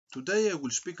Today I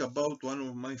will speak about one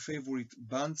of my favorite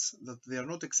bands that they are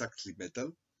not exactly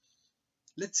metal.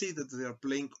 Let's say that they are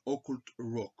playing occult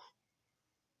rock.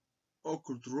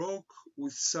 Occult rock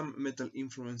with some metal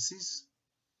influences,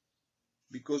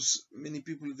 because many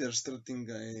people they are starting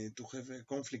to have a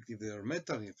conflict if they are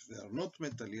metal, if they are not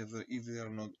metal, if they are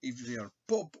not, if they are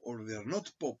pop or they are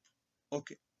not pop.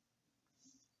 Okay,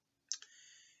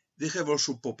 they have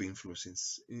also pop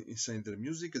influences inside their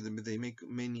music, and they make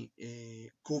many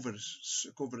covers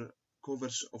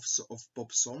of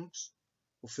pop songs,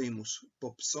 of famous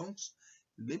pop songs.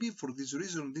 Maybe for this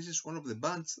reason, this is one of the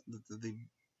bands that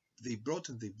they brought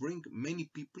and they bring many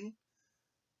people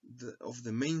of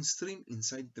the mainstream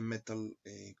inside the metal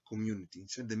community,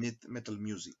 inside the metal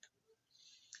music.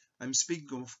 I'm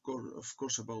speaking of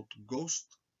course about Ghost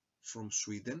from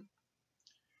Sweden,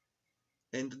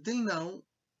 and till now,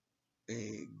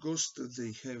 Ghost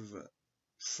they have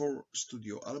 4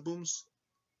 studio albums,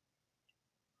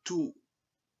 2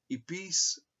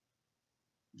 EPs.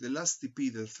 The last EP,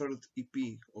 the third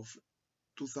EP of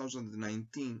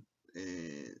 2019,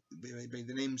 by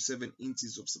the name 7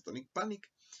 Inches of Satanic Panic,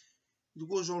 it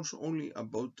was also only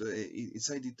about, it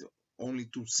cited only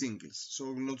 2 singles, so I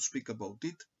will not speak about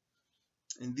it.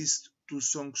 And these 2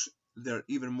 songs, they're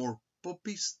even more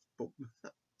popist,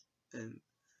 and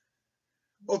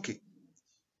okay.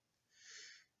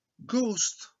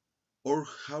 Ghost, or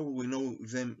how we know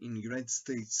them in United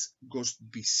States, Ghost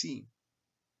BC,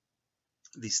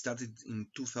 they started in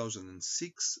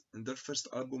 2006, and their first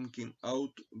album came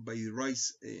out by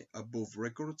Rise Above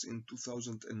Records in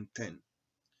 2010.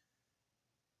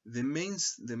 The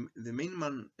main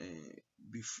man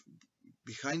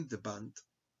behind the band,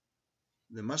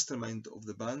 the mastermind of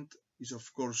the band, is of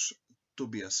course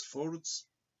Tobias Forge.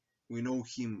 We know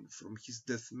him from his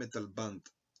death metal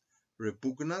band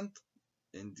Repugnant,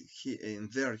 and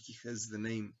there he has the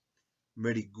name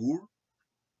Mary Gore.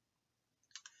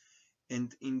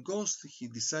 And in Ghost, he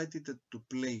decided to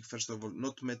play, first of all,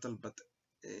 not metal, but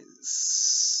a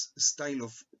style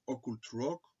of occult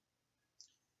rock.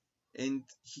 And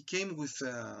he came with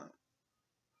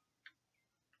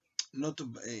not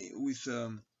with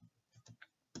a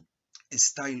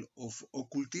style of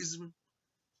occultism.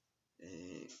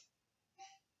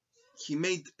 He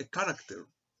made a character,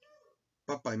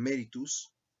 Papa Emeritus,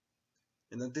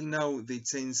 and until now they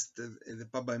changed the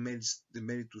Papa Emeritus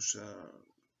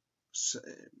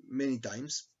many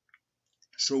times.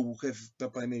 So we have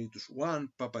Papa Emeritus 1,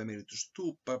 Papa Emeritus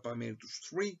 2, Papa Emeritus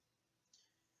 3.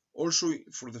 Also,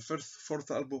 for the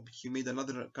fourth album, he made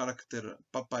another character,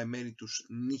 Papa Emeritus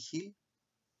Nihil,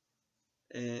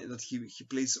 that he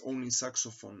plays only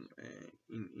saxophone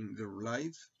in their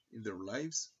lives, in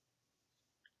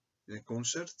the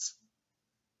concerts.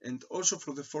 And also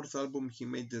for the fourth album, he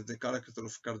made the character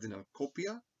of Cardinal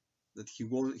Copia, that he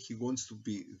wants to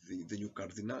be the new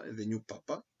cardinal, the new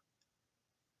Papa.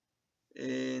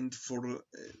 And for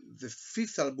the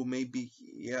fifth album, maybe,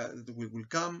 yeah, that will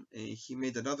come, he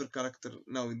made another character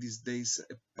now in these days,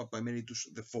 Papa Emeritus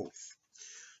the Fourth.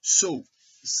 So,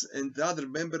 and the other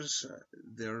members,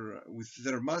 they're with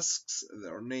their masks,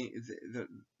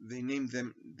 they name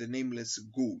them the Nameless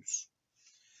Ghouls.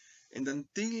 And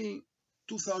until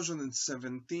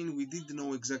 2017, we didn't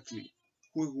know exactly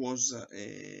who was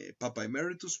Papa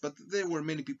Emeritus, but there were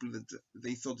many people that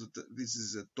they thought that this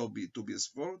is Tobias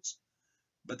Forge.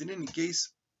 But in any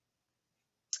case,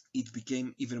 it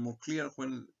became even more clear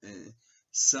when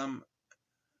some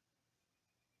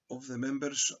of the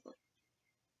members,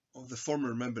 of the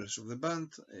former members of the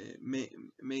band,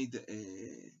 made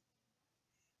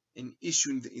an issue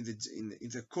in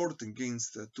the court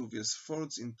against Tobias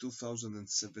Forge in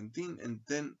 2017, and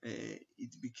then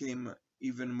it became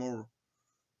even more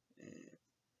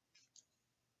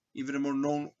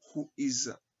known who is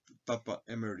Papa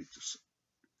Emeritus.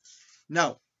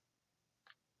 Now,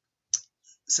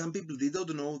 some people, they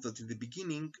don't know that in the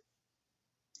beginning,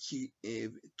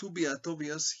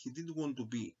 Tobias, he didn't want to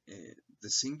be the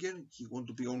singer, he wanted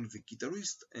to be only the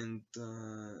guitarist, and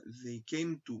they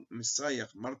came to Messiah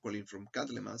Marcolin from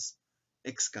Candlemas,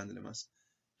 ex-Candlemas,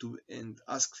 and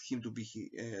asked him to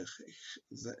be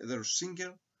their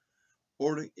singer,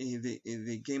 or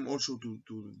they came also to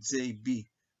J.B.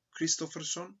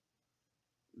 Christopherson,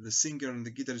 the singer and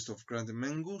the guitarist of Grand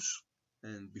Mangus,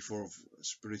 and before of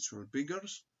Spiritual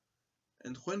Beggars.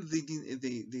 And when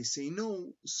they say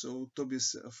no, so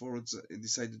Tobias Forge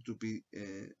decided to be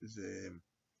the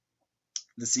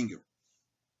singer.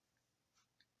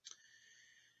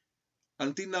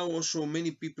 Until now, also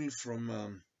many people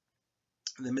from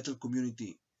the metal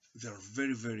community, they are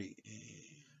very, very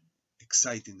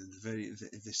excited and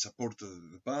they support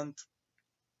the band.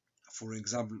 For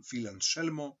example, Phil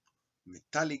Anselmo,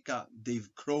 Metallica, Dave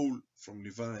Grohl from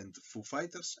Nirvana and Foo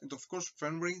Fighters, and of course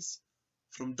Fenris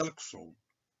from Dark Throne.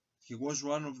 He was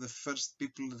one of the first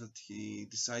people that he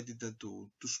decided to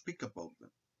speak about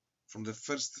them, from the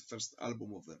first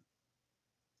album of them.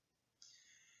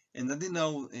 And until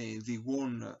now, they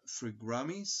won 3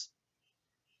 Grammys.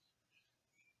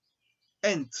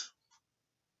 And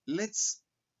let's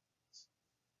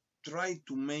try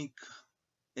to make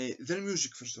their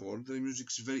music, first of all. Their music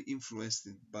is very influenced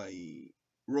by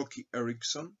Rocky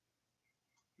Erickson,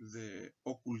 the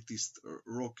occultist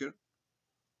rocker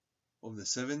of the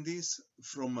 70s,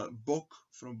 from Bach,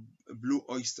 from Blue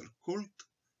Oyster Cult,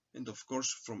 and of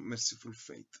course from Merciful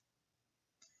Fate.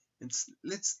 And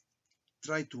let's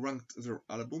try to rank their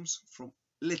albums from,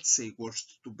 let's say,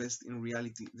 worst to best. In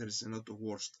reality, there is not a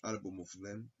worst album of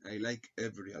them. I like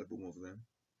every album of them,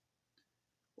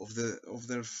 of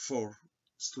their 4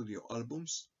 studio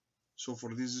albums. So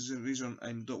for this reason,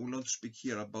 I will not speak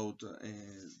here about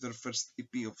their first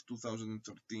EP of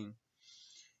 2013,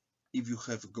 If You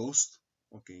Have Ghost,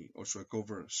 okay, also a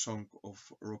cover song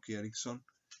of Rocky Erickson,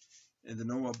 and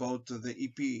know about the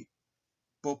EP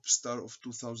Popestar of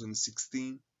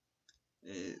 2016.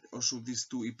 Also, these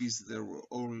 2 EPs, there were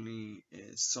only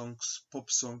songs, pop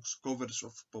songs, covers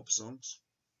of pop songs.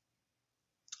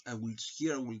 I will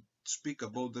speak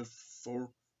about their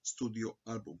 4 studio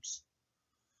albums.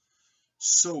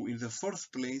 So in the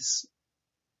 4th place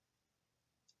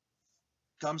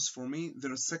comes for me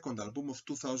their second album of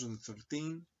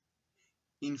 2013,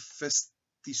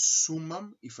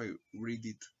 Infestissumam, if I read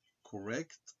it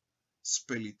correct,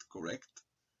 spell it correct.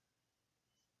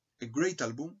 A great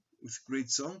album with great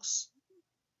songs,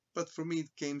 but for me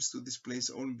it came to this place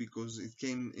only because it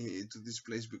came to this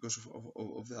place because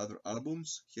of the other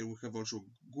albums. Here we have also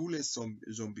Gule,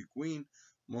 Zombie Queen,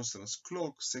 Monstrous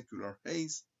Clock, Secular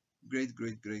Haze. Great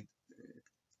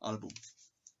album.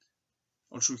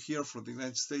 Also here for the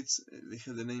United States, they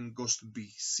had the name Ghost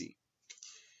BC.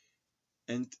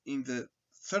 And in the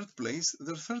 3rd place,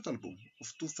 their 3rd album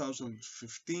of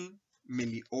 2015,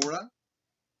 Meliora,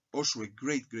 also a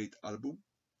great album.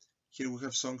 Here we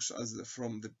have songs as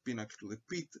From the Pinnacle to the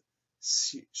Pit,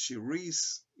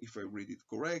 Sheris, if I read it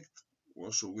correct,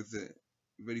 also with the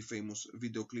very famous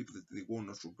video clip that they won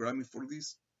also Grammy for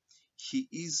this. He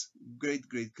Is, great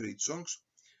songs.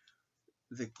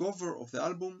 The cover of the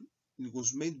album, it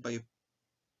was made by a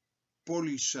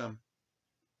Polish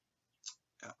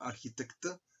architect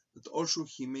that also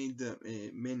he made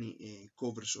many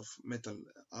covers of metal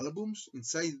albums.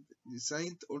 Inside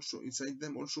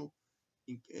them also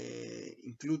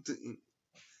include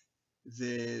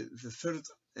the 3rd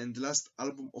and last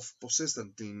album of Possessed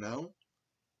until now,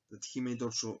 that he made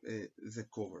also the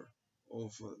cover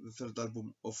of the 3rd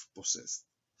album of Possessed.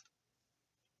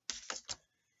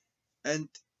 And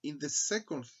in the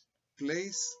 2nd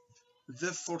place, the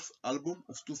 4th album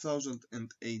of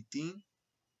 2018,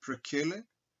 Prekele,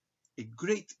 a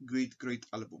great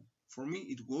album. For me,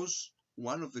 it was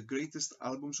one of the greatest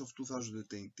albums of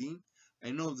 2018.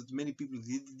 I know that many people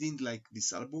didn't like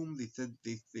this album. They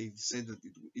said that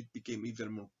it became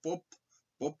even more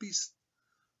popist.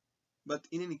 But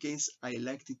in any case, I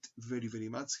liked it very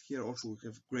much. Here also we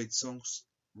have great songs: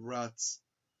 Rats,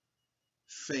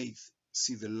 Faith,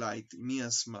 See the Light,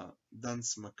 Miasma,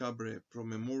 Dance Macabre,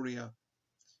 Promemoria.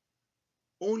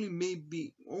 Only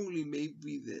maybe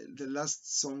the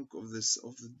last song of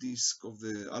the disc of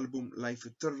the album, Life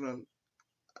Eternal,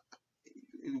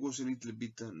 it was a little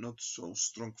bit not so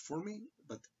strong for me,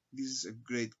 but this is a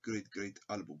great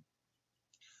album.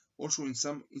 Also in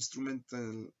some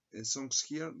instrumental songs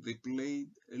here, they played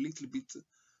a little bit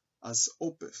as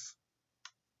Opeth.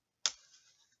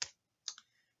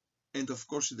 And of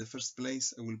course in the 1st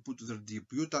place I will put their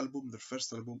debut album, their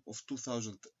 1st album of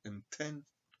 2010,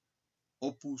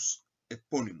 Opus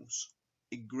Eponymous.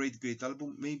 A great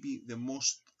album, maybe the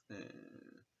most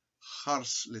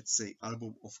harsh, let's say,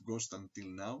 album of Ghost until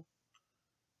now.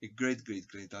 A great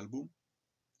album.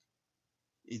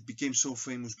 It became so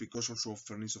famous because also of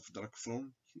Furnace of Dark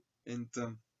Throne, and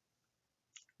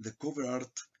the cover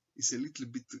art is a little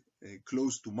bit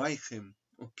close to Mayhem.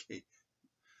 Okay,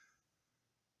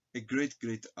 a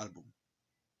great album.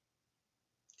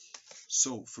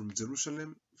 So from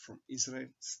Jerusalem, from Israel,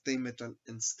 stay metal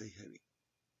and stay heavy.